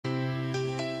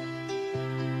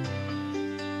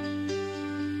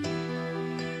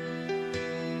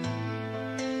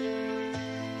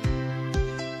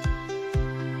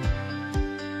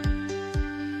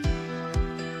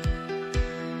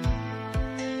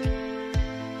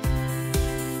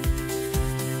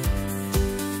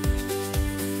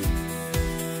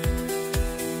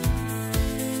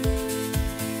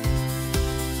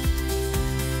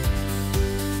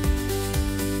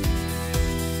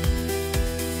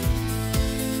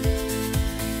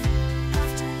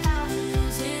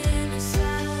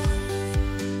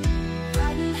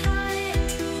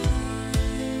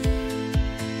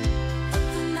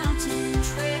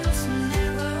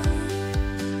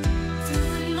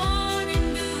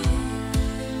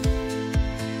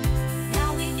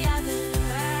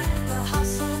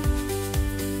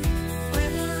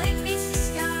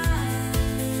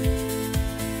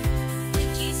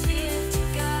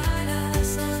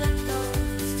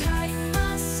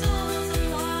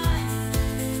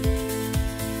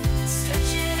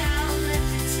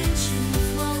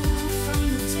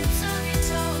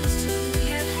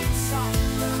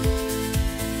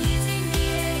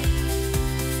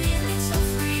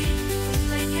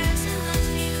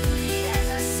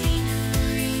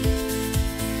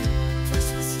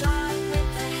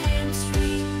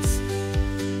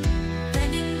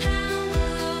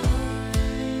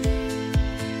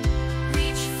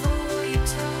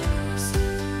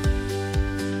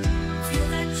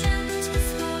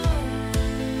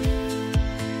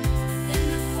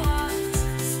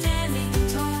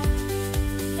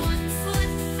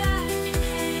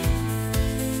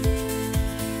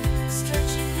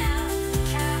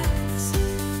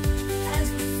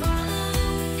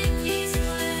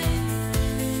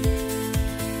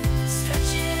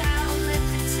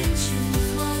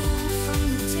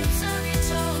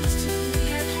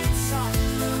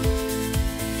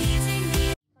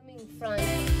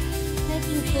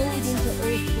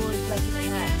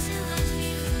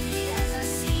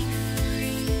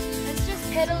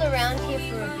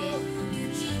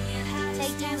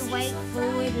weight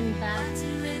forward and back,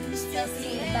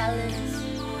 testing the balance,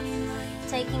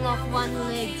 taking off one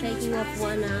leg, taking off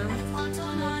one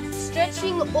arm,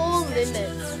 stretching all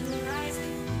limits,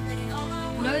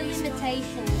 no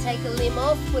limitation. Take a limb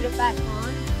off, put it back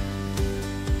on,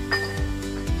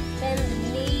 bend the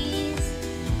knees,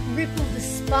 ripple the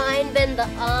spine, bend the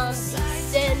arms,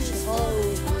 extend,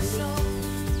 hold, release,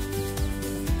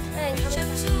 and come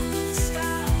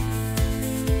back.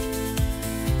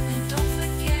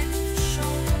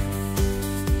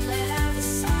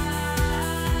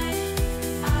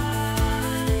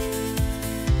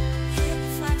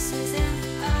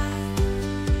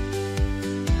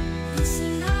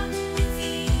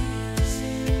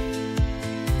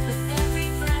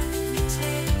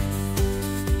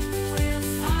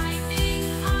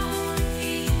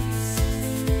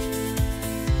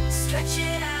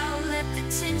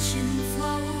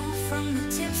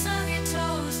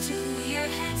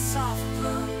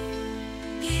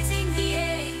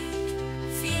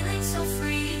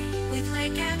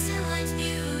 Lake Atitlán's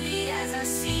beauty as our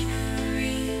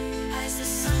scenery, as the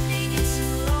sun begins to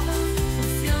roll,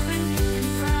 fulfilling and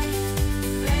bright,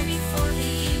 ready for the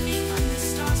evening under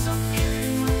stars so clear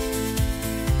and white.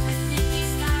 With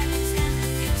Nikky's guidance and the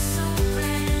view so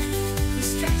grand, we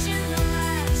stretch and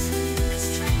relax in this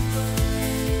tranquil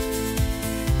land.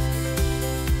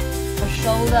 A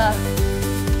shoulder,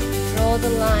 draw the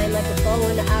line like a bow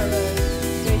and arrow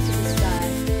straight to the sky.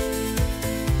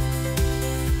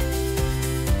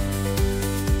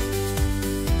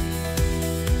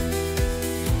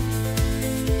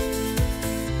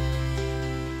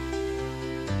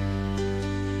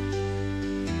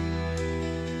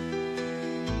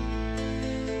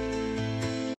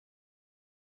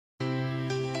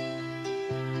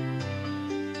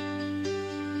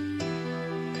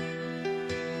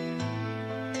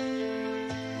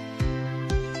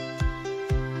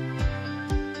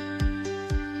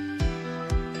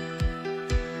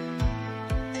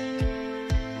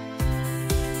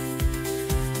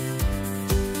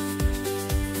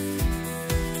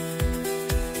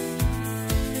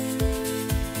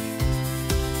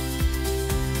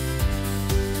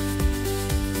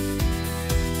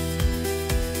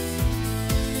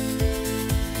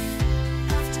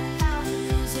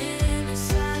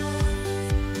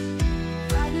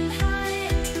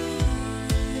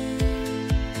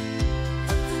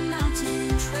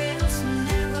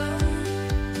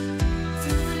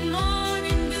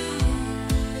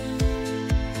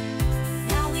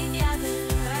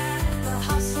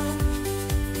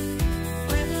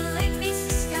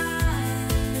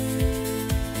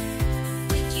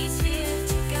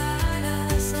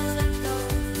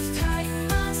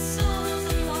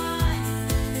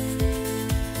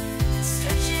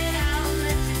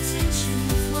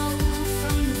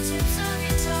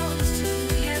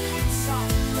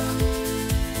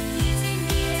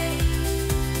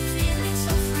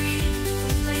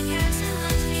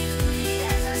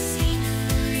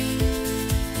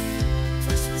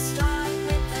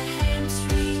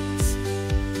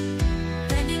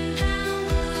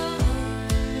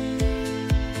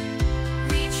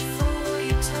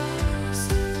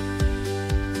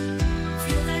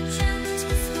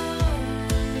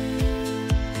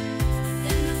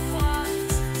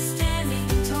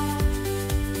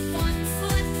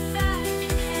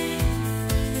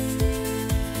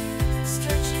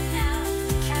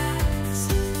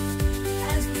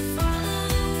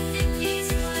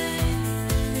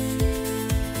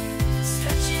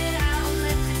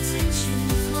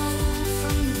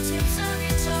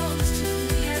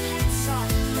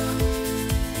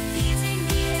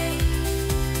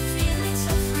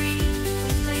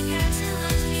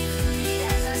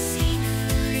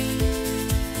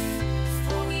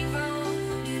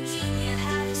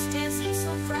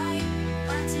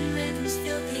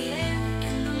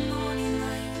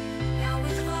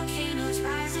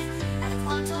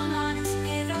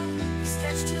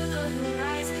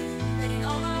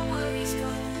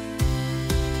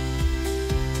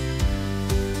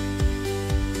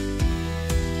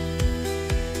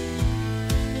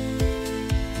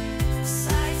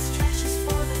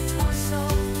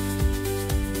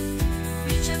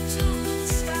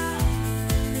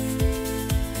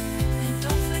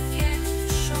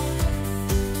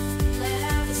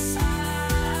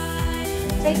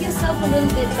 Take yourself a little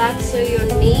bit back so your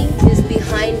knee is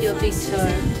behind your big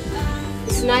toe.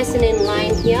 It's nice and in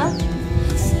line here.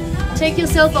 Take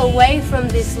yourself away from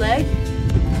this leg.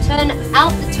 Turn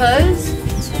out the toes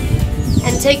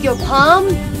and take your palm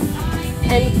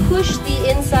and push the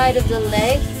inside of the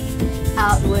leg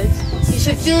outwards. You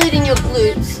should feel it in your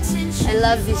glutes. I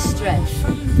love this stretch.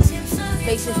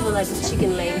 Makes you feel like a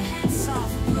chicken leg.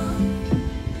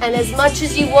 And as much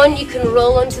as you want, you can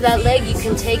roll onto that leg. You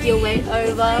can take your weight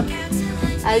over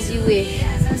as you wish.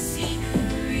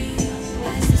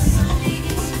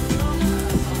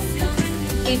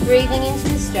 Keep breathing into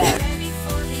the stretch.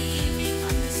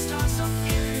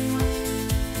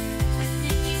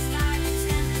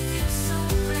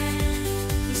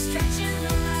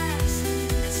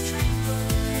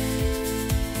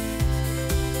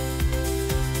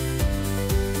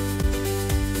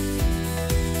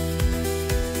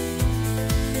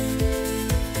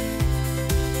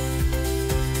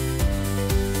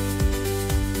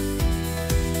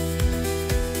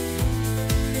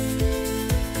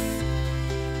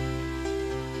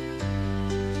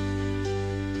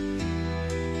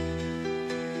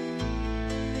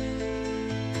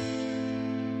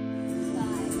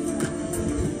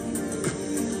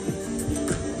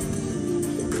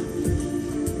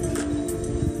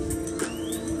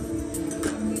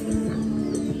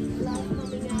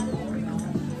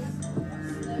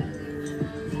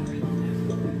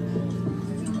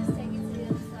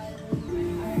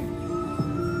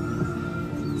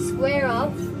 Square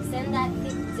up, send that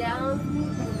hip down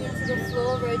into the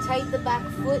floor, rotate the back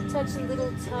foot, touch the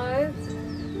little toe,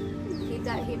 keep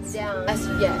that hip down. As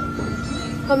you get.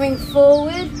 Coming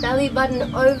forward, belly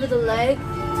button over the leg,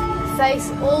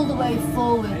 face all the way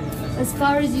forward, as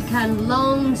far as you can,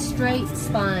 long straight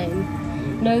spine,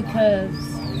 no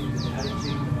curves.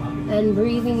 And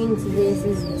breathing into this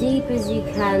as deep as you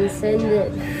can, send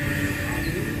it.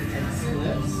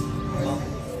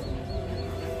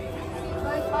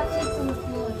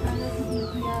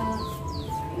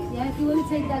 Yeah, if you want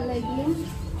to take that leg in,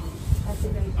 that's a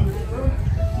very beautiful.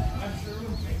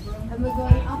 And we're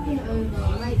going up and over.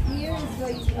 Right here is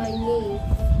going to my knee.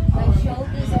 My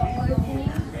shoulders are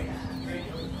opening.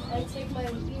 I take my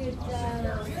ear down,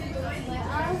 my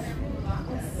arm,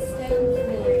 and stand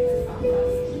there.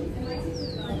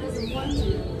 That doesn't want to.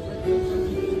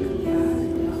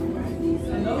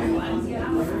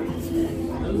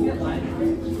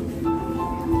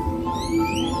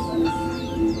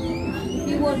 If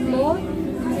you want more,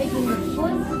 taking the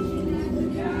foot,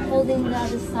 holding the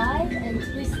other side, and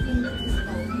twisting the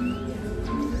spine.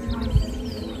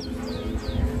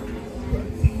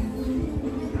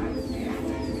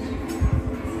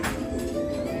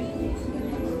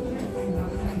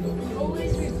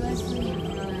 Always reversing it.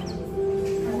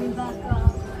 Coming back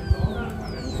up.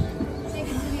 Take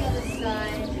it to the other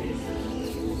side.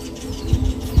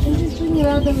 And just bring your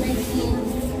other leg in.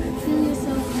 Feel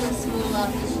yourself feel small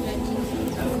after stretching.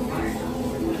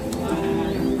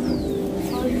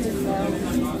 Hold yourself.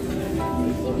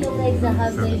 If your legs are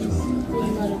hard, they just do a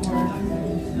lot of work.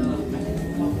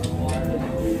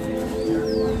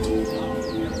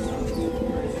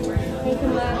 Take a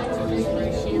moment to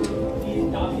just chill.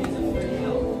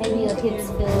 Maybe your hips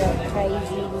feel like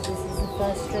crazy. This is the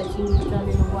first stretching you've done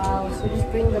in a while, so just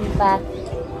bring them back.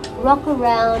 Rock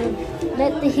around.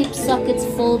 Let the hip sockets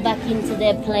fall back into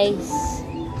their place.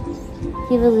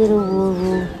 Give a little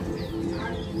woo-woo.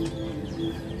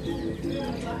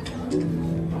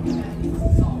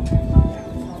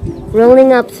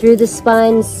 Rolling up through the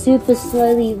spine super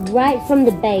slowly, right from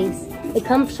the base. It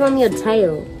comes from your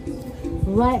tail.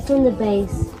 Right from the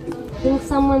base. Think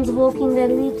someone's walking their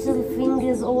little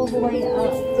fingers all the way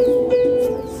up. Slowly,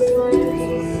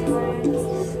 slowly, slowly.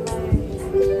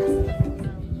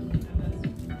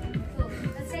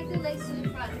 Let's take the legs to the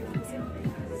front.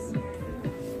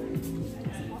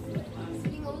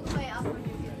 Sitting all the way up on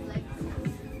your legs.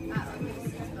 On your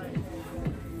sit bone.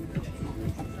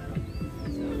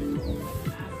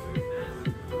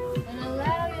 And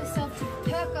allow yourself to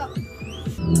perk up.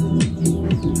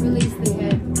 Release the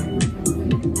head.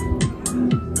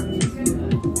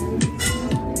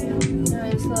 Now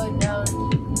slow it down.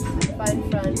 Find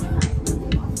front.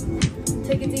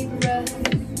 Take a deep breath.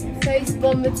 Face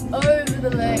vomits over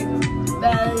the leg.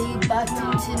 Belly back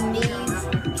into knees.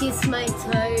 Kiss my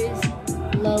toes.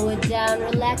 Lower down.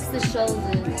 Relax the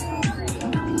shoulders.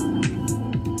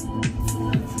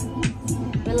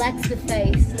 Relax the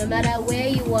face. No matter where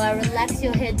you are, relax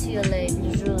your head to your legs.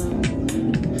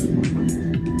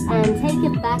 And take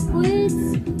it backwards,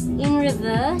 in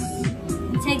reverse.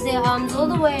 Take their arms all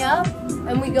the way up,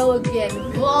 and we go again.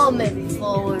 Vomit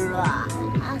forward.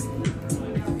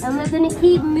 And we're going to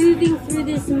keep moving through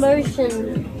this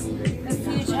motion a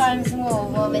few times more.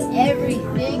 Vomit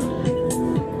everything.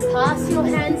 Pass your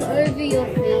hands over your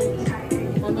feet,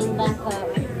 and then back up.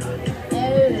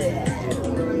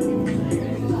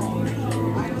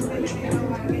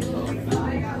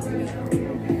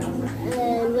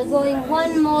 Going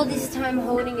one more this time,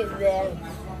 holding it there.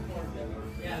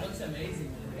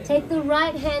 Take the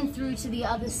right hand through to the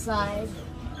other side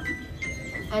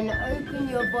and open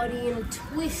your body in a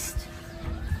twist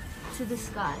to the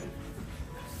sky.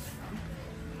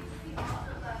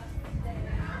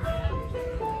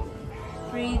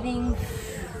 Breathing.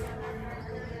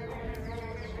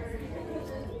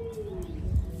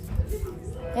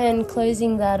 And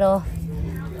closing that off.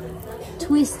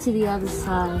 Twist to the other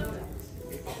side.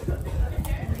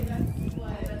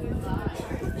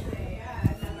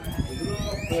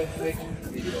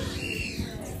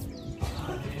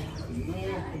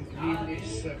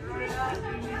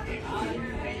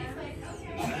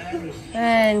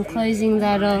 And closing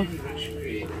that off.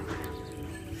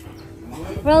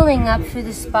 Rolling up through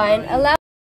the spine. Allow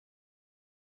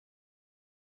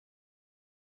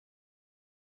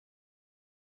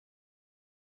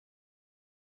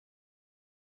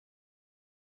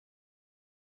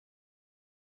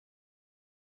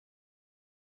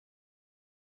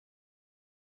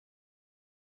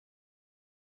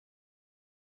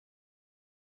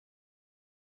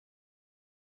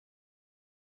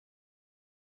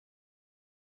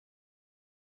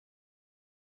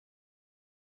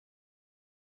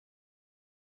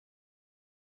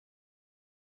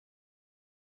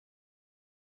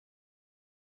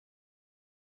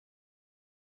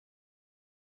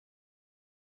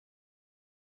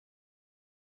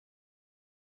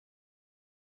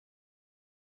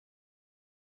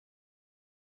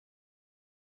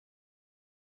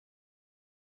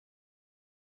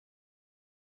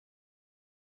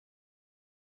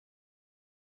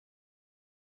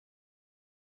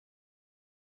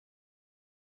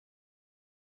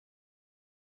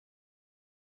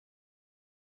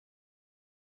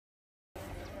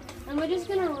and we're just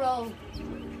gonna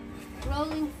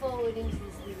rolling forward into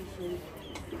this position.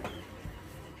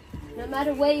 No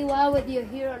matter where you are, whether you're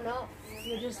here or not,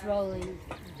 you're just rolling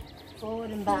forward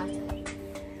and back,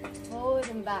 forward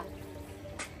and back.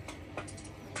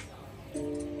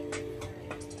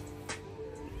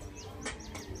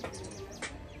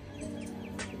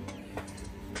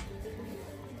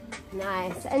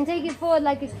 Nice, and take it forward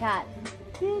like a cat.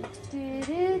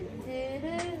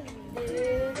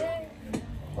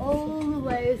 All the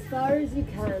way as far as you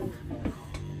can.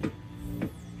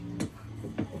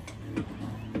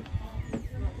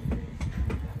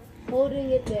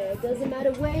 Holding it there. It doesn't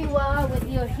matter where you are, whether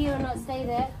you're here or not, stay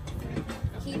there.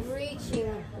 Keep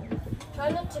reaching.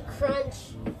 Try not to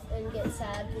crunch and get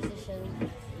sad position.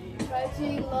 Try to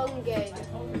elongate.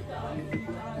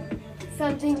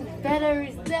 Something better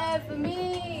is there for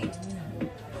me.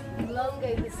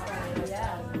 Elongate this time,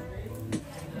 yeah.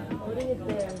 Holding it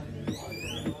there.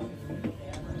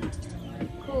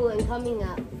 Cool, and coming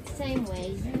up. Same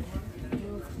way.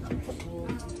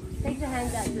 Take the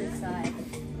hands out to the side.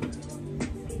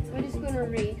 We're just going to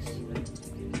reach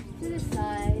to the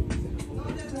side,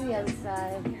 to the other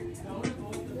side,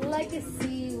 like a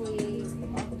seaweed.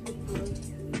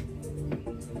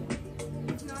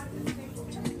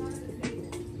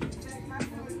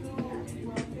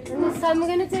 And this time we're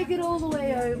going to take it all the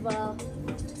way over.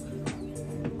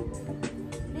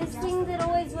 This thing that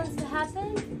always wants to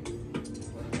happen,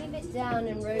 leave it down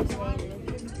and rotate it.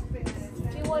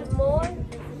 Do you want more?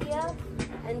 Here,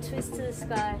 and twist to the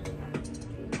sky.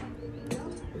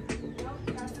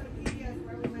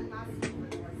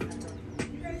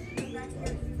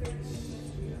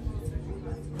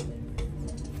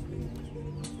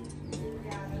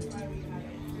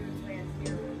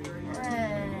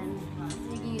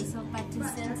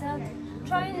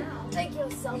 Try and take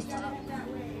yourself up.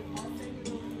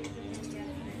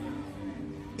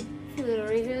 A little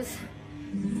reaches.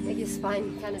 Make your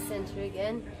spine kind of center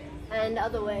again. And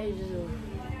other ways.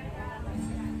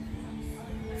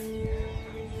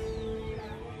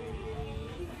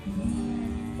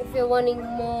 If you're wanting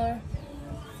more,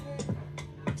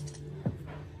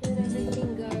 let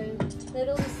everything go. Let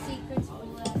all the secrets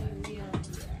fall out of you.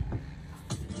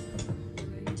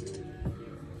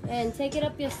 And take it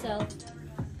up yourself.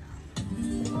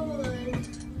 Hold on.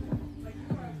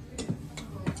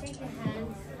 Take your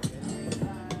hands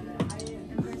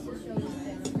and press your shoulders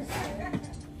down.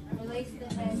 Release the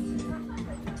head. And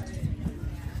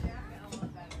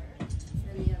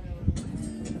the other one.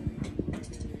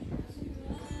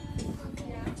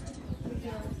 Put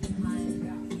your arms behind.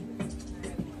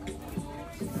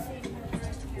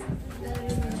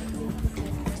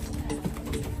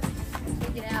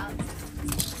 Take it out.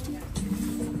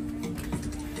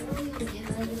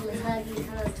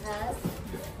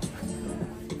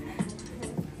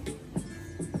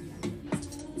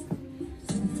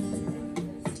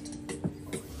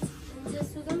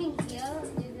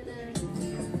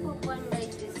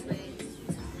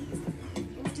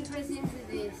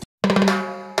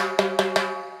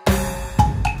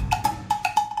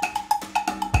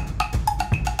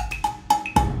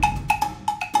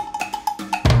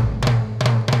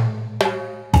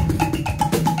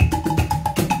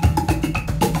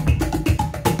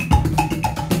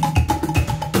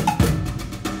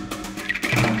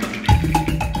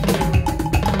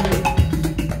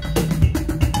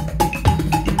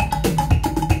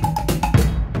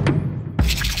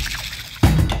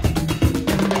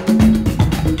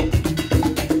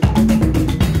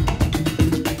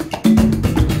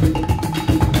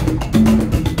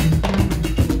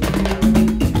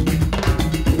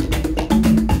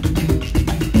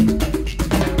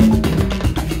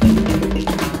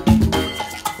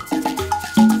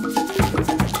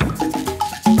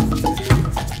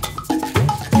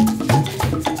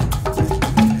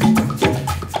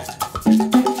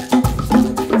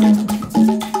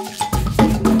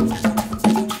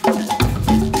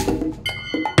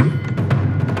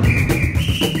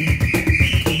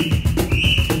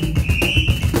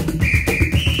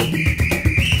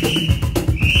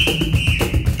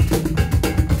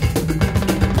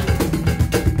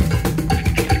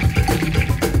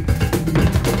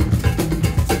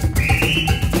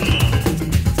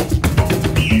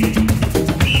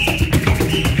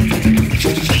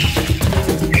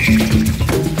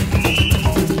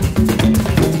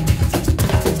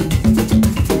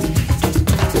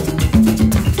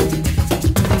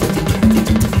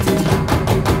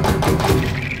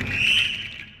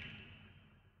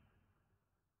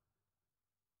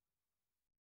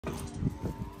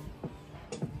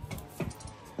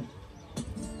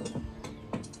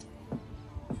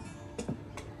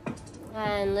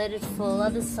 let it fall.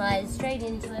 Other side, straight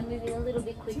into it, moving a little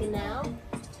bit quicker now.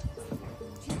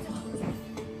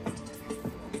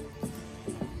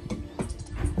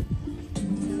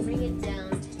 And bring it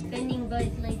down, bending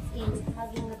both legs in,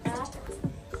 hugging the back,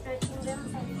 stretching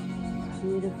them.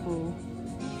 Beautiful.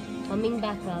 Coming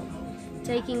back up,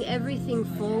 taking everything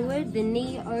forward, the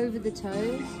knee over the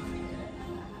toes.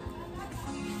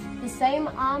 The same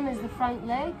arm as the front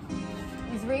leg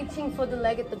is reaching for the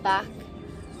leg at the back.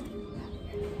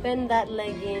 Bend that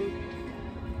leg in,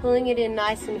 pulling it in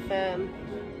nice and firm.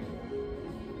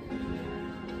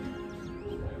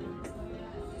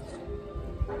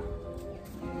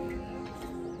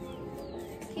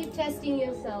 Keep testing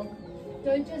yourself.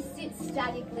 Don't just sit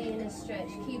statically in a stretch.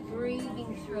 Keep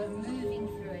breathing through it, moving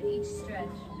through it, each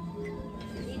stretch,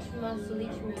 each muscle,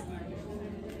 each movement.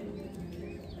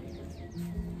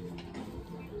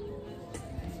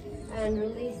 And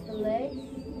release the leg,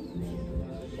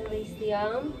 release the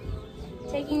arm.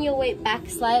 Taking your weight back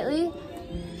slightly,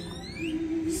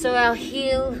 so our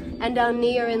heel and our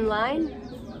knee are in line.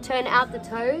 Turn out the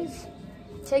toes.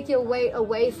 Take your weight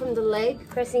away from the leg,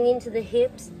 pressing into the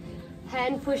hips.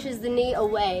 Hand pushes the knee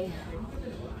away.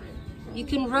 You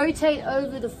can rotate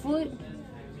over the foot.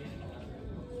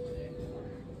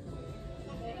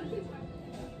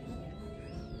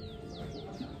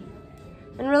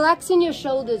 And relax in your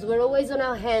shoulders. We're always on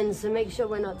our hands, so make sure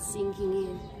we're not sinking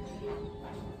in.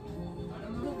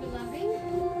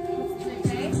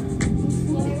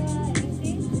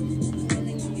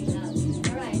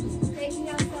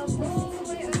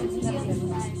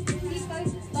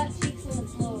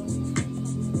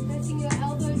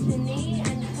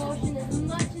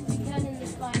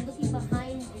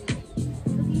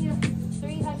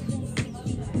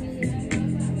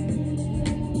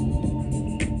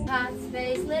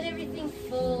 Let everything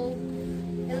fall.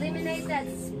 Eliminate that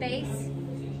space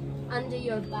under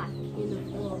your back in the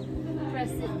floor.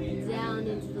 Press it down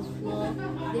into the floor.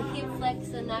 The hip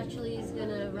flexor naturally is going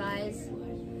to rise,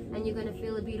 and you're going to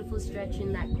feel a beautiful stretch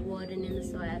in that quad and in the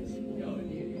psoas.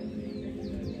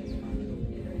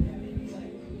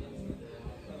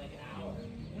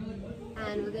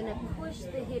 And we're going to push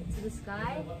the hip to the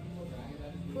sky.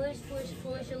 Push, push,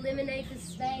 push. Eliminate the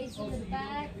space in the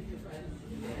back.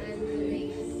 And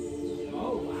release.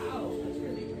 Oh wow! And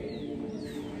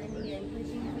again,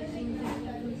 pushing, pushing,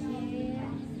 pushing, pushing.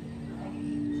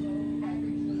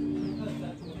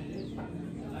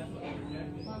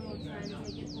 One more time,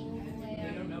 take it all the way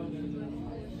up.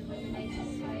 Eliminate the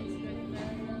space, go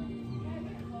further.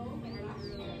 And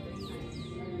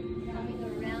coming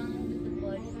around with the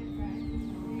body.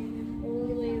 All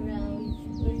the way around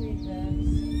in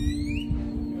reverse.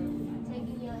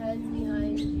 Taking your hands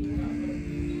behind you.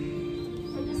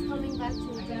 Coming back to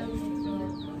a downward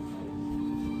dog.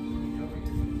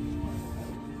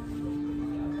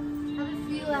 Have a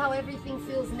feel how everything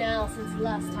feels now since the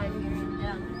last time you were in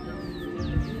downward dog.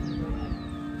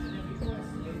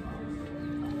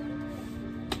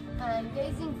 And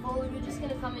gazing forward, we're just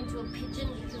going to come into a pigeon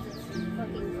because it's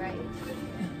fucking great.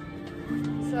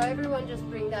 So everyone just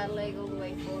bring that leg all the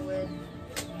way forward.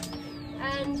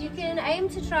 And you can aim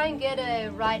to try and get a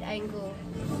right angle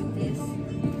with this.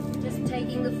 Just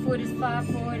taking the foot as far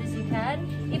forward as you can.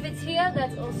 If it's here,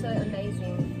 that's also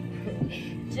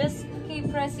amazing. Just keep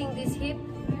pressing this hip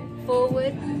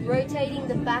forward, rotating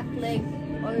the back leg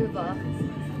over.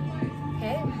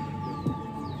 Okay?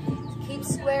 Keep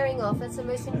squaring off, that's the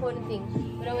most important thing.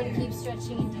 We don't want to keep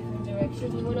stretching in different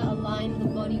directions. We want to align the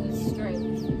body with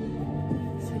strength.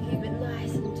 So keep it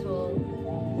nice and tall.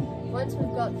 Once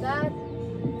we've got that,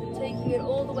 taking it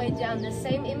all the way down, the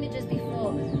same image as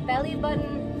before. Belly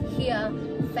button here,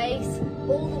 face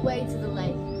all the way to the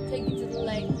leg. Take it to the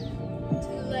leg, to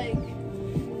the leg,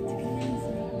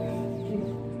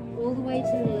 all the way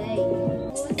to the leg.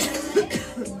 Pause my leg.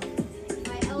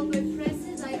 My elbow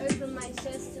presses, I open my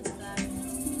chest to the back.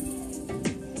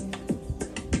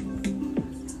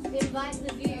 Invite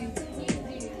the view, new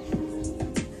view.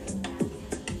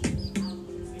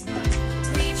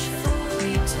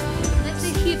 Let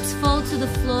the hips fall to the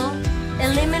floor.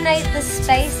 Eliminate the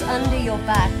space under your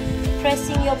back.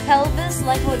 Pressing your pelvis,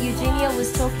 like what Eugenia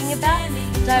was talking about,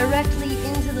 directly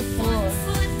into the floor.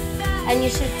 And you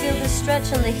should feel the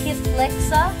stretch on the hip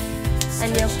flexor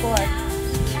and your quad.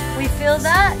 We feel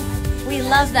that? We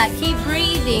love that. Keep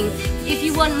breathing. If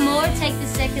you want more, take the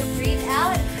second breathe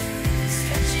out.